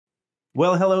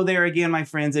Well, hello there again, my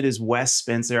friends. It is Wes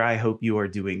Spencer. I hope you are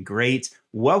doing great.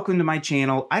 Welcome to my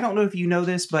channel. I don't know if you know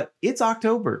this, but it's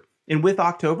October. And with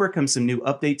October comes some new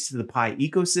updates to the Pi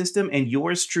ecosystem, and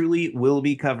yours truly will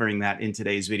be covering that in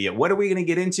today's video. What are we going to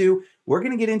get into? We're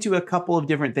going to get into a couple of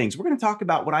different things. We're going to talk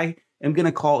about what I am going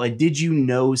to call a Did You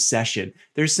Know session.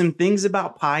 There's some things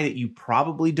about Pi that you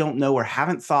probably don't know or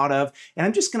haven't thought of, and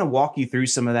I'm just going to walk you through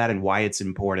some of that and why it's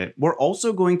important. We're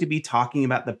also going to be talking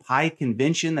about the Pi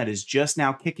convention that is just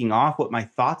now kicking off, what my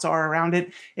thoughts are around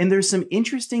it, and there's some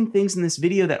interesting things in this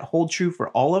video that hold true for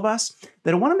all of us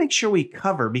that I want to make sure we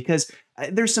cover because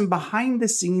there's some behind the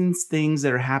scenes things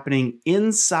that are happening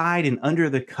inside and under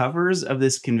the covers of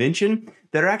this convention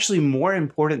that are actually more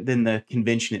important than the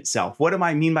convention itself. What do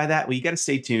I mean by that? Well, you got to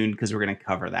stay tuned because we're going to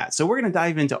cover that. So we're going to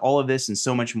dive into all of this and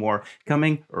so much more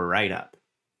coming right up.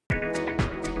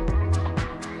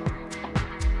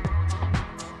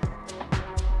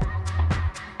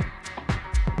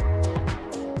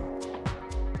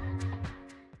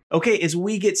 Okay, as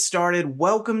we get started,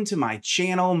 welcome to my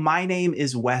channel. My name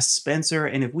is Wes Spencer,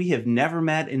 and if we have never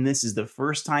met and this is the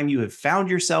first time you have found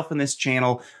yourself in this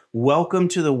channel, welcome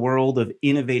to the world of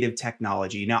innovative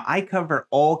technology. Now, I cover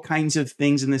all kinds of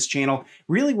things in this channel,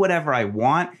 really whatever I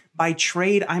want. By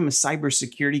trade, I'm a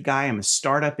cybersecurity guy, I'm a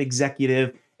startup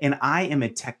executive, and I am a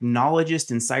technologist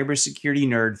and cybersecurity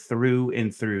nerd through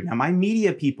and through. Now, my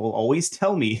media people always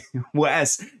tell me,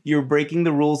 Wes, you're breaking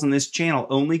the rules on this channel.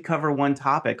 Only cover one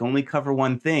topic, only cover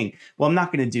one thing. Well, I'm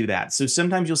not going to do that. So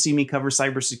sometimes you'll see me cover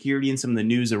cybersecurity and some of the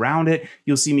news around it.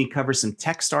 You'll see me cover some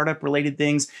tech startup related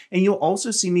things. And you'll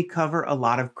also see me cover a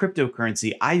lot of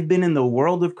cryptocurrency. I've been in the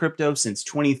world of crypto since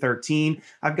 2013.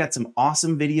 I've got some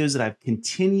awesome videos that I've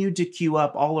continued to queue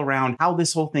up all around how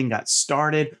this whole thing got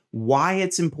started, why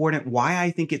it's important, why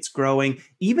I think it's growing,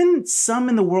 even some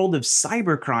in the world of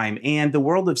cybercrime and the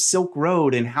world of Silk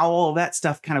Road and how all of that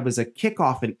stuff kind of was a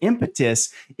kickoff and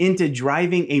impetus into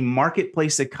driving a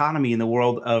marketplace economy in the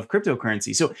world of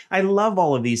cryptocurrency. So I love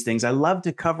all of these things. I love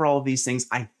to cover all of these things.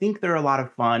 I think they're a lot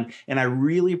of fun, and I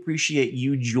really appreciate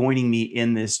you joining me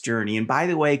in this journey. And by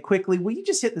the way, quickly, will you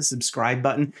just hit the subscribe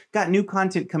button? Got new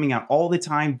content coming out all the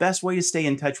time. Best way to stay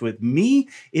in touch with me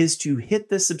is to hit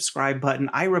the subscribe button.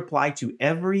 I reply to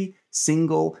every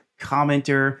single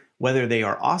commenter, whether they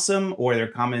are awesome or their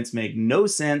comments make no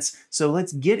sense. So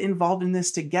let's get involved in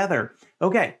this together.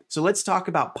 Okay, so let's talk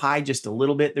about Pi just a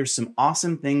little bit. There's some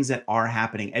awesome things that are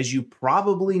happening. As you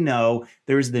probably know,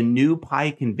 there's the new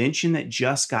Pi convention that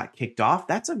just got kicked off.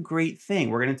 That's a great thing.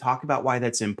 We're going to talk about why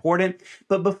that's important.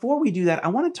 But before we do that, I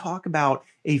want to talk about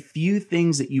a few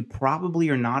things that you probably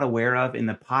are not aware of in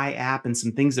the Pi app and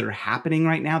some things that are happening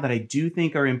right now that I do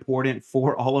think are important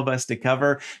for all of us to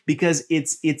cover because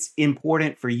it's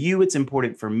important for you, it's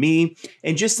important for me,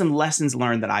 and just some lessons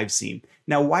learned that I've seen.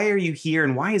 Now, why are you here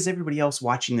and why is everybody else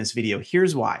watching this video?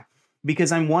 Here's why.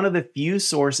 Because I'm one of the few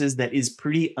sources that is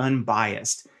pretty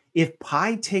unbiased. If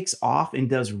Pi takes off and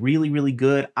does really, really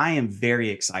good, I am very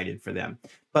excited for them.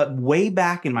 But way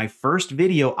back in my first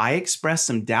video, I expressed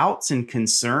some doubts and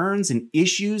concerns and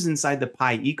issues inside the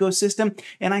Pi ecosystem.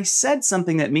 And I said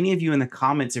something that many of you in the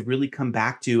comments have really come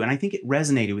back to, and I think it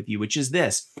resonated with you, which is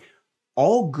this.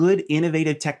 All good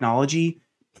innovative technology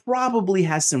probably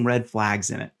has some red flags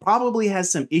in it, probably has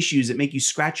some issues that make you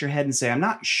scratch your head and say, I'm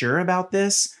not sure about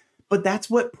this. But that's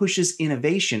what pushes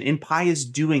innovation, and Pi is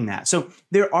doing that. So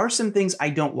there are some things I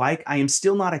don't like. I am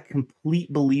still not a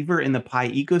complete believer in the Pi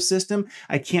ecosystem.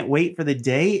 I can't wait for the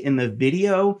day in the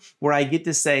video where I get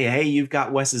to say, hey, you've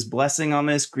got Wes's blessing on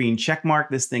this green check mark.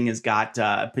 This thing has got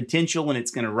potential and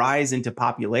it's going to rise into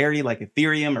popularity like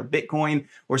Ethereum or Bitcoin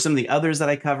or some of the others that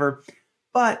I cover.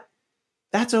 But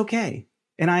that's okay.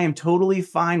 And I am totally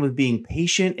fine with being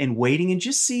patient and waiting and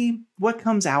just see what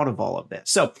comes out of all of this.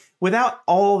 So without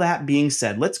all that being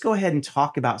said, let's go ahead and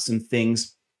talk about some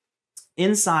things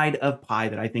inside of Pi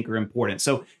that I think are important.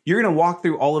 So you're going to walk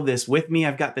through all of this with me.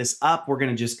 I've got this up. We're going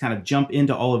to just kind of jump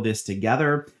into all of this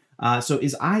together. So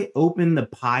as I open the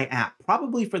Pi app,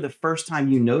 probably for the first time,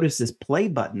 you notice this play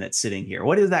button that's sitting here.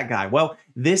 What is that, guy? Well,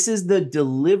 this is the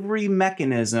delivery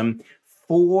mechanism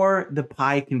for the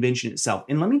Pi convention itself.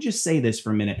 And let me just say this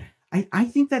for a minute. I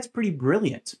think that's pretty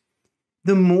brilliant.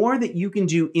 The more that you can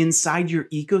do inside your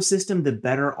ecosystem, the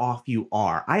better off you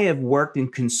are. I have worked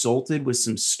and consulted with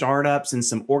some startups and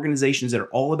some organizations that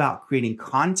are all about creating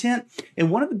content.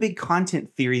 And one of the big content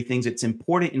theory things that's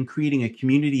important in creating a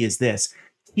community is this.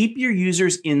 Keep your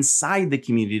users inside the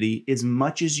community as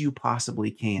much as you possibly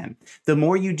can. The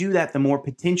more you do that, the more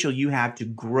potential you have to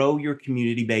grow your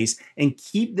community base and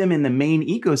keep them in the main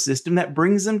ecosystem that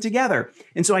brings them together.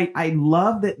 And so I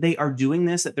love that they are doing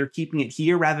this, that they're keeping it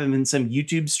here rather than some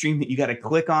YouTube stream that you got to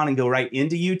click on and go right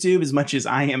into YouTube. As much as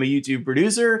I am a YouTube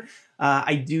producer,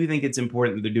 I do think it's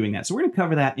important that they're doing that. So we're going to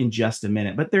cover that in just a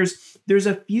minute. But there's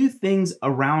a few things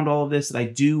around all of this that I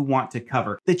do want to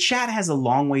cover. The chat has a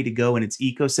long way to go in its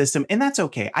ecosystem, and that's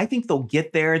okay. I think they'll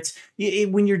get there.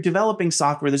 When you're developing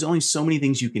software, there's only so many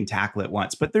things you can tackle at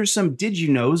once. But there's some did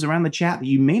you knows around the chat that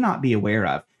you may not be aware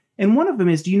of. And one of them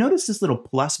is, do you notice this little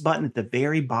plus button at the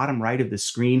very bottom right of the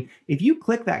screen? If you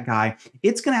click that guy,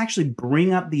 it's going to actually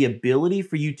bring up the ability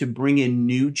for you to bring in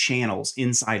new channels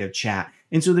inside of chat.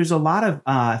 And so there's a lot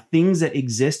of things that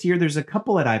exist here. There's a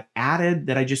couple that I've added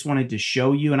that I just wanted to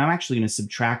show you, and I'm actually going to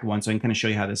subtract one so I can kind of show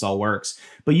you how this all works.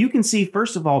 But you can see,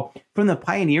 first of all, from the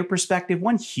Pioneer perspective,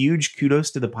 one huge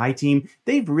kudos to the Pi team.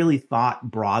 They've really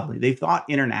thought broadly. They've thought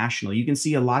international. You can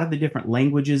see a lot of the different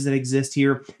languages that exist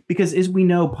here because, as we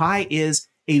know, Pi is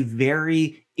a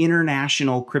very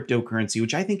international cryptocurrency,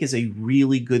 which I think is a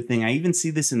really good thing. I even see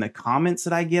this in the comments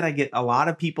that I get. I get a lot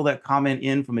of people that comment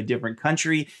in from a different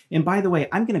country. And by the way,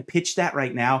 I'm going to pitch that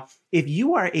right now. If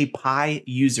you are a Pi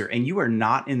user and you are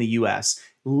not in the US,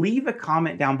 leave a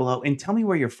comment down below and tell me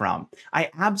where you're from. I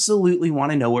absolutely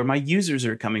want to know where my users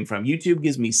are coming from. YouTube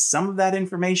gives me some of that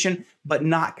information, but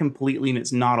not completely, and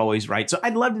it's not always right. So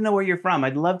I'd love to know where you're from.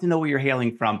 I'd love to know where you're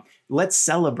hailing from. Let's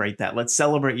celebrate that. Let's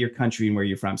celebrate your country and where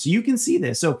you're from. So you can see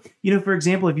this. So, for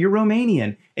example, if you're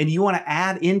Romanian and you want to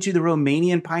add into the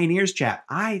Romanian Pioneers chat,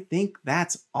 I think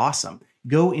that's awesome.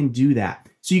 Go and do that.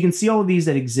 So you can see all of these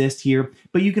that exist here,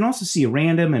 but you can also see a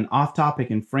random and off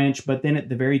topic in French. But then at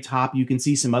the very top, you can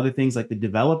see some other things like the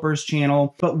developers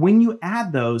channel. But when you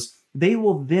add those, they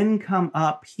will then come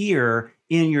up here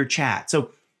in your chat. So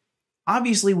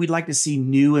obviously, we'd like to see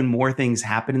new and more things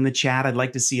happen in the chat. I'd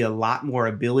like to see a lot more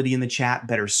ability in the chat,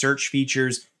 better search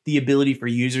features, the ability for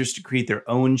users to create their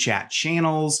own chat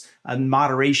channels,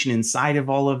 moderation inside of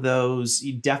all of those,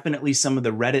 definitely some of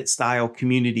the Reddit style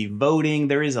community voting.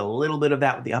 There is a little bit of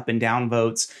that with the up and down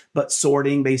votes, but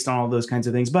sorting based on all those kinds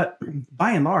of things. But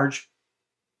by and large,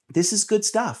 this is good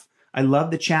stuff. I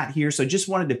love the chat here. So just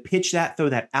wanted to pitch that, throw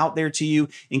that out there to you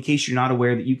in case you're not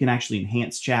aware that you can actually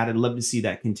enhance chat. I'd love to see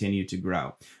that continue to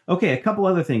grow. Okay, a couple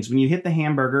other things. When you hit the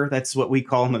hamburger, that's what we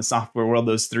call in the software world,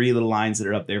 those three little lines that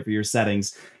are up there for your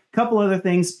settings. Couple other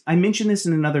things. I mentioned this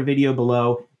in another video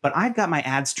below, but I've got my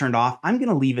ads turned off. I'm going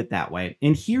to leave it that way.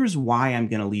 And here's why I'm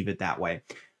going to leave it that way.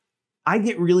 I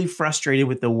get really frustrated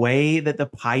with the way that the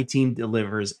Pi team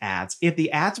delivers ads. If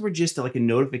the ads were just like a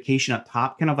notification up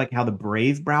top, kind of like how the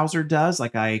Brave browser does,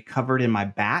 like I covered in my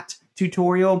BAT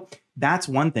tutorial, that's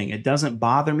one thing. It doesn't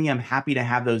bother me. I'm happy to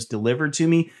have those delivered to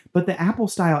me. But the Apple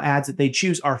style ads that they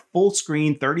choose are full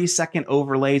screen, 30-second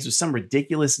overlays with some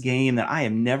ridiculous game that I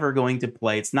am never going to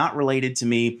play. It's not related to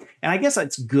me. And I guess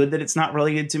it's good that it's not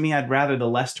related to me. I'd rather the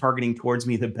less targeting towards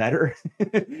me, the better.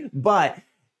 But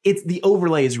the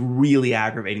overlay is really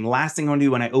aggravating. The last thing I want to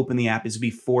do when I open the app is be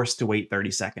forced to wait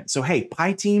 30 seconds. So hey,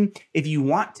 Pi team, if you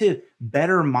want to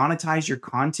better monetize your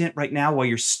content right now while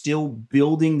you're still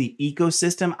building the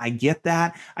ecosystem, I get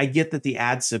that. I get that the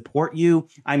ads support you.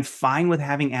 I'm fine with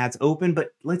having ads open,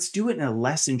 but let's do it in a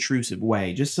less intrusive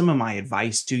way. Just some of my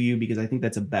advice to you, because I think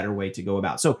that's a better way to go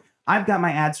about. So I've got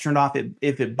my ads turned off.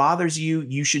 If it bothers you,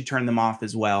 you should turn them off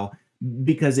as well,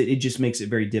 because it just makes it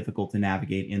very difficult to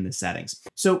navigate in the settings.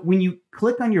 So when you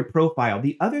click on your profile,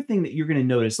 the other thing that you're going to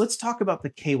notice, let's talk about the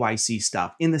KYC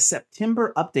stuff. In the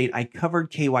September update, I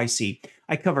covered KYC.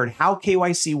 I covered how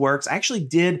KYC works. I actually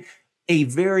did a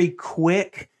very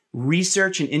quick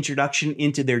research and introduction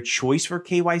into their choice for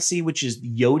KYC, which is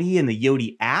Yoti and the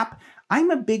Yoti app. I'm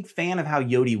a big fan of how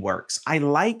Yoti works. I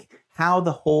like how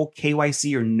the whole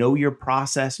KYC, or know your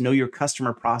process, know your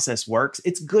customer process, works.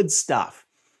 It's good stuff.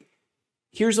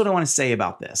 Here's what I want to say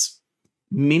about this.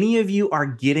 Many of you are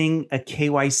getting a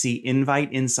KYC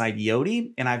invite inside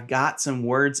Yoti, and I've got some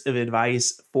words of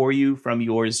advice for you from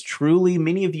yours truly.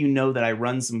 Many of you know that I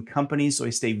run some companies, so I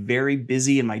stay very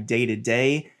busy in my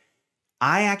day-to-day.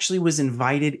 I actually was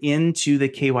invited into the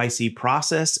KYC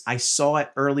process. I saw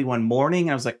it early one morning,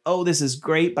 and I was like, oh, this is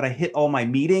great, but I hit all my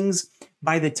meetings.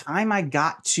 By the time I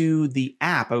got to the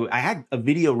app, I had a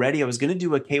video ready. I was going to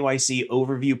do a KYC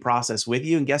overview process with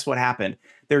you. And guess what happened?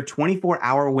 Their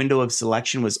 24-hour window of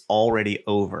selection was already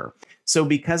over. So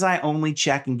because I only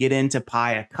check and get into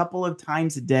Pi a couple of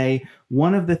times a day,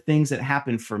 one of the things that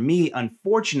happened for me,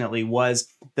 unfortunately,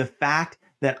 was the fact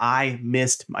that I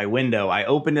missed my window. I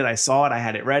opened it, I saw it, I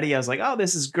had it ready. I was like, oh,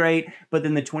 this is great. But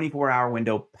then the 24-hour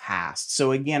window passed.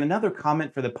 So again, another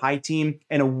comment for the Pi team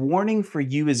and a warning for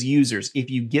you as users. If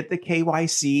you get the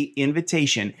KYC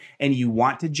invitation and you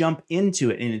want to jump into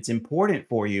it and it's important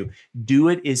for you, do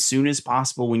it as soon as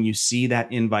possible when you see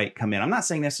that invite come in. I'm not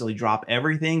saying necessarily drop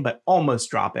everything, but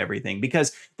almost drop everything,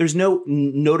 because there's no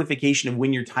notification of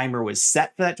when your timer was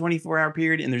set for that 24-hour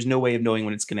period, and there's no way of knowing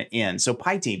when it's going to end. So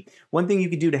Pi team, one thing you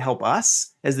could do to help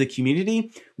us as the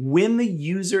community, when the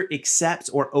user accepts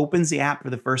or opens the app for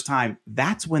the first time,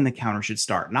 that's when the counter should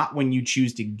start, not when you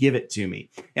choose to give it to me.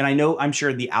 And I'm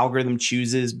sure the algorithm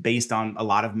chooses based on a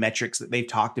lot of metrics that they've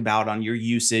talked about on your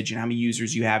usage and how many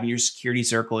users you have in your security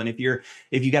circle. And if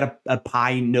you got a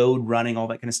Pi node running, all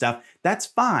that kind of stuff, that's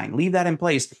fine. Leave that in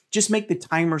place. Just make the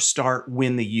timer start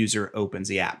when the user opens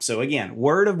the app. So again,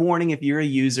 word of warning, if you're a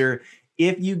user,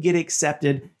 if you get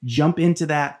accepted, jump into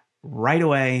that right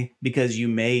away, because you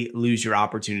may lose your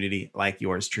opportunity like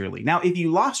yours truly. Now, if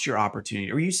you lost your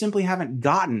opportunity or you simply haven't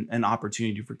gotten an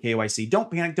opportunity for KYC, don't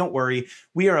panic, don't worry.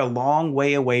 We are a long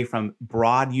way away from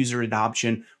broad user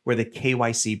adoption where the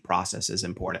KYC process is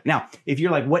important. Now, if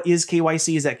you're like, what is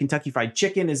KYC? Is that Kentucky Fried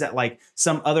Chicken? Is that like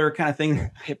some other kind of thing?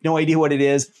 I have no idea what it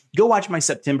is. Go watch my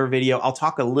September video. I'll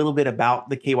talk a little bit about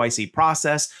the KYC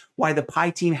process, why the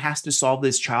Pi team has to solve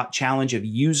this challenge of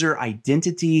user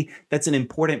identity. That's an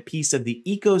important piece of the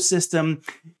ecosystem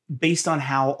based on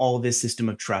how all of this system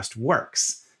of trust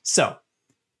works. So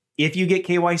if you get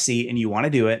KYC and you want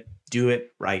to do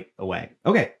it right away.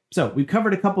 Okay, so we've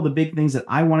covered a couple of the big things that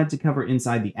I wanted to cover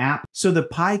inside the app. So the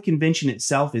Pi convention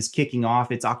itself is kicking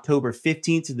off. It's October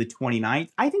 15th to the 29th.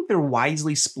 I think they're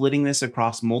wisely splitting this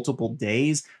across multiple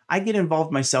days. I get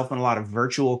involved myself in a lot of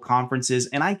virtual conferences,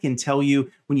 and I can tell you,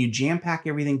 when you jam pack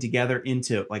everything together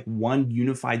into like one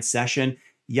unified session,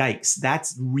 yikes,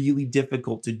 that's really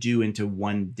difficult to do into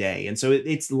one day. And so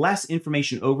it's less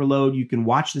information overload. You can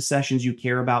watch the sessions you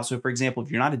care about. So for example, if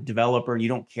you're not a developer and you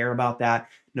don't care about that,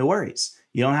 no worries.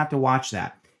 You don't have to watch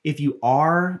that. If you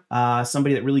are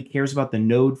somebody that really cares about the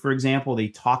node, for example, they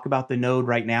talk about the node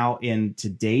right now in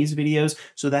today's videos.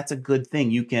 So that's a good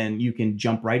thing. You can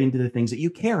jump right into the things that you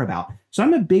care about. So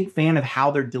I'm a big fan of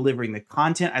how they're delivering the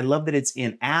content. I love that it's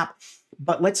in app,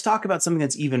 but let's talk about something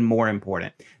that's even more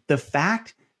important. The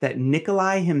fact that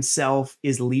Nikolai himself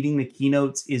is leading the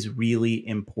keynotes is really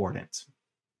important.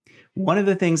 One of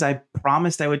the things I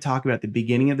promised I would talk about at the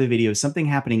beginning of the video is something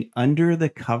happening under the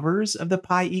covers of the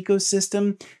Pi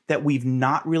ecosystem that we've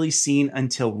not really seen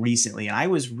until recently. And I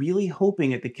was really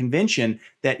hoping at the convention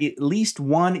that at least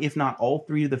one, if not all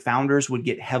three of the founders would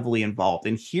get heavily involved.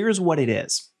 And here's what it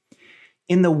is.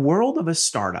 In the world of a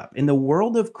startup, in the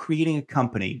world of creating a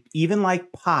company, even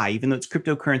like Pi, even though it's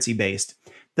cryptocurrency based,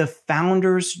 the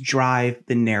founders drive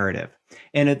the narrative.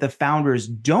 And if the founders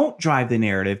don't drive the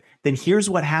narrative, then here's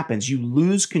what happens. You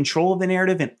lose control of the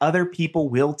narrative and other people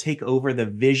will take over the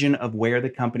vision of where the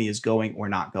company is going or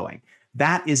not going.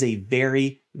 That is a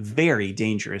very, very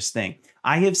dangerous thing.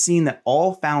 I have seen that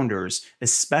all founders,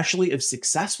 especially of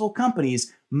successful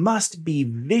companies, must be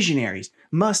visionaries,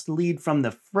 must lead from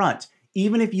the front.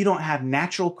 Even if you don't have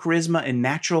natural charisma and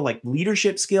natural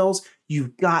leadership skills,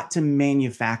 you've got to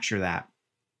manufacture that.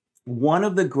 One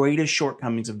of the greatest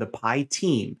shortcomings of the Pi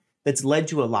team that's led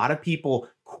to a lot of people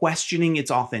questioning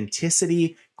its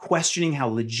authenticity, questioning how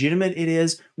legitimate it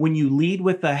is, when you lead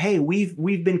with the, hey, we've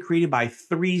been created by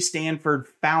 3 Stanford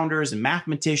founders and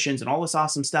mathematicians and all this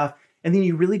awesome stuff, and then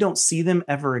you really don't see them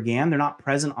ever again. They're not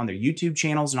present on their YouTube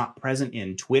channels, they're not present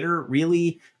in Twitter,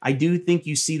 really. I do think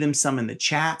you see them some in the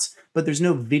chats, but there's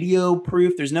no video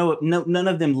proof. There's none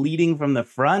of them leading from the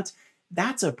front.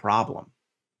 That's a problem.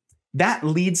 That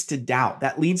leads to doubt.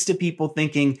 That leads to people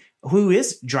thinking, who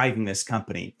is driving this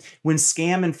company? When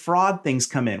scam and fraud things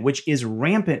come in, which is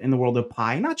rampant in the world of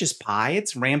Pi, not just Pi,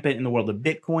 it's rampant in the world of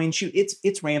Bitcoin. Shoot,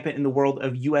 it's rampant in the world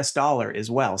of US dollar as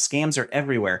well. Scams are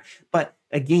everywhere. But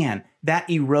again, that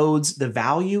erodes the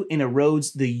value and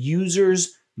erodes the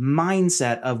user's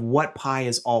mindset of what Pi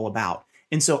is all about.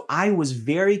 And so I was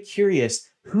very curious,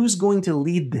 who's going to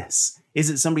lead this? Is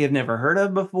it somebody I've never heard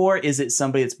of before? Is it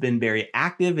somebody that's been very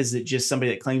active? Is it just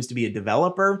somebody that claims to be a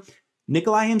developer?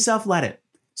 Nikolai himself led it.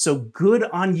 So good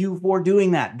on you for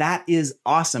doing that. That is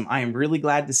awesome. I am really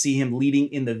glad to see him leading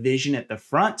in the vision at the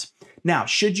front. Now,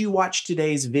 should you watch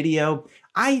today's video?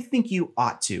 I think you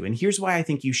ought to, and here's why I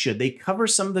think you should. They cover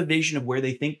some of the vision of where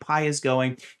they think Pi is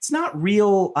going. It's not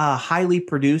real highly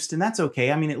produced, and that's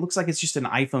okay. I mean, it looks like it's just an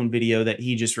iPhone video that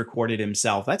he just recorded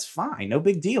himself. That's fine, no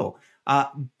big deal.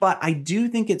 But I do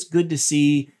think it's good to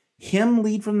see him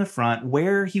lead from the front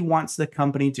where he wants the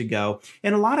company to go.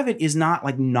 And a lot of it is not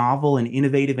like novel and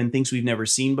innovative and things we've never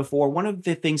seen before. One of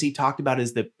the things he talked about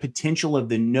is the potential of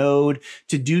the node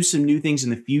to do some new things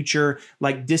in the future,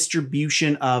 like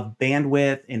distribution of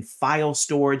bandwidth and file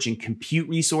storage and compute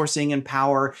resourcing and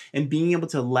power, and being able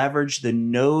to leverage the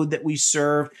node that we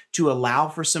serve to allow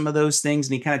for some of those things.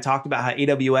 And he kind of talked about how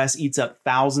AWS eats up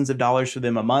thousands of dollars for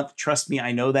them a month. Trust me,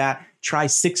 I know that. Try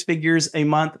 6 figures a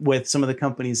month with some of the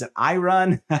companies that I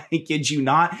run. I kid you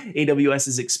not, AWS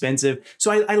is expensive.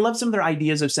 So I love some of their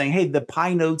ideas of saying, hey, the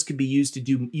Pi nodes could be used to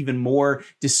do even more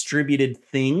distributed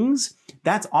things.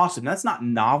 That's awesome. That's not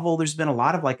novel. There's been a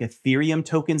lot of like Ethereum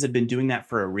tokens that have been doing that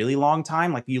for a really long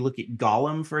time. Like you look at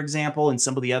Golem, for example, and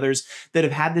some of the others that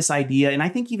have had this idea. And I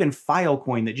think even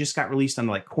Filecoin that just got released on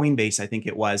like Coinbase, I think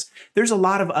it was. There's a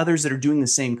lot of others that are doing the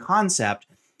same concept.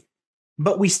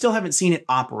 But we still haven't seen it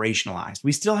operationalized.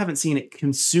 We still haven't seen it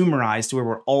consumerized to where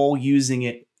we're all using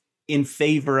it in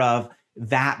favor of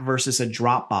that versus a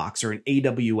Dropbox or an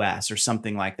AWS or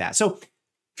something like that. So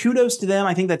kudos to them.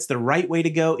 I think that's the right way to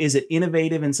go. Is it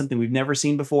innovative and something we've never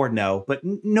seen before? No, but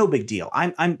no big deal.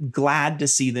 I'm glad to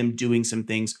see them doing some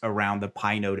things around the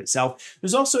Pi node itself.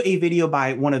 There's also a video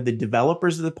by one of the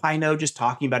developers of the Pi node just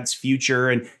talking about its future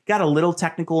and got a little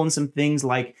technical on some things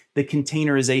like the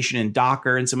containerization in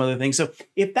Docker and some other things. So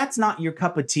if that's not your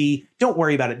cup of tea, don't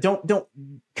worry about it. Don't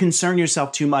concern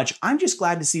yourself too much. I'm just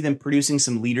glad to see them producing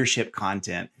some leadership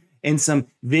content and some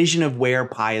vision of where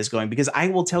Pi is going. Because I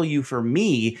will tell you, for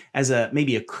me, as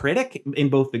maybe a critic in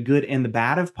both the good and the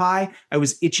bad of Pi, I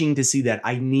was itching to see that.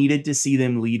 I needed to see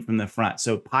them lead from the front.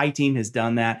 So Pi team has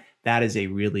done that. That is a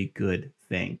really good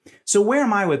thing. So where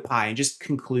am I with Pi? And just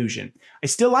conclusion, I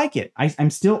still like it.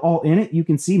 I'm still all in it. You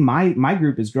can see my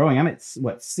group is growing. I'm at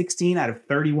what, 16 out of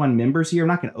 31 members here. I'm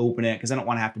not going to open it because I don't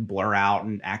want to have to blur out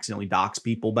and accidentally dox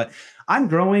people, but I'm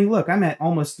growing. Look, I'm at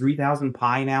almost 3,000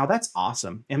 Pi now. That's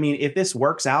awesome. I mean, if this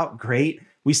works out, great.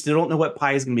 We still don't know what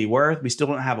Pi is going to be worth. We still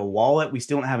don't have a wallet. We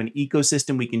still don't have an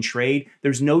ecosystem we can trade.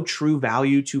 There's no true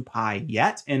value to Pi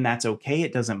yet, and that's okay.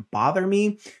 It doesn't bother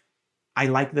me. I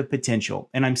like the potential,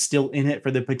 and I'm still in it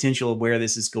for the potential of where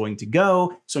this is going to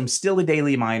go. So I'm still a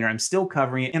daily miner. I'm still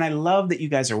covering it. And I love that you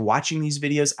guys are watching these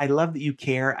videos. I love that you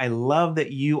care. I love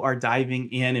that you are diving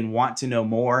in and want to know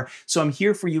more. So I'm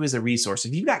here for you as a resource.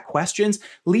 If you've got questions,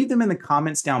 leave them in the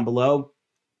comments down below.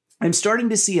 I'm starting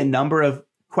to see a number of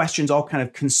questions all kind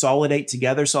of consolidate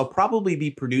together. So I'll probably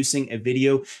be producing a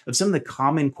video of some of the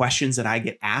common questions that I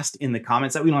get asked in the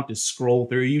comments that we don't have to scroll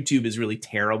through. YouTube is really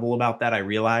terrible about that, I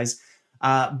realize.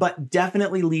 But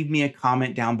definitely leave me a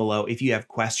comment down below if you have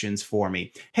questions for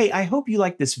me. Hey, I hope you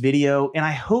liked this video, and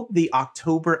I hope the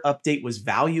October update was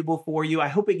valuable for you. I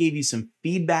hope it gave you some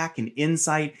feedback and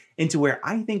insight into where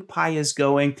I think Pi is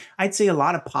going. I'd say a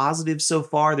lot of positives so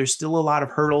far. There's still a lot of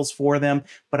hurdles for them,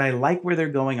 but I like where they're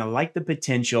going. I like the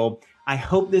potential. I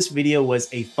hope this video was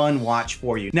a fun watch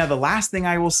for you. Now, the last thing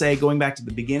I will say, going back to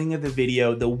the beginning of the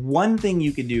video, the one thing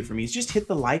you can do for me is just hit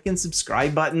the like and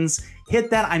subscribe buttons. Hit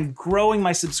that. I'm growing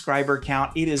my subscriber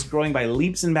count. It is growing by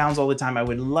leaps and bounds all the time. I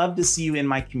would love to see you in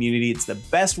my community. It's the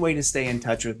best way to stay in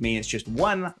touch with me. It's just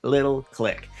one little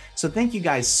click. So thank you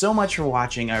guys so much for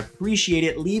watching. I appreciate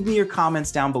it. Leave me your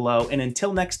comments down below. And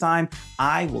until next time,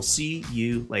 I will see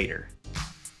you later.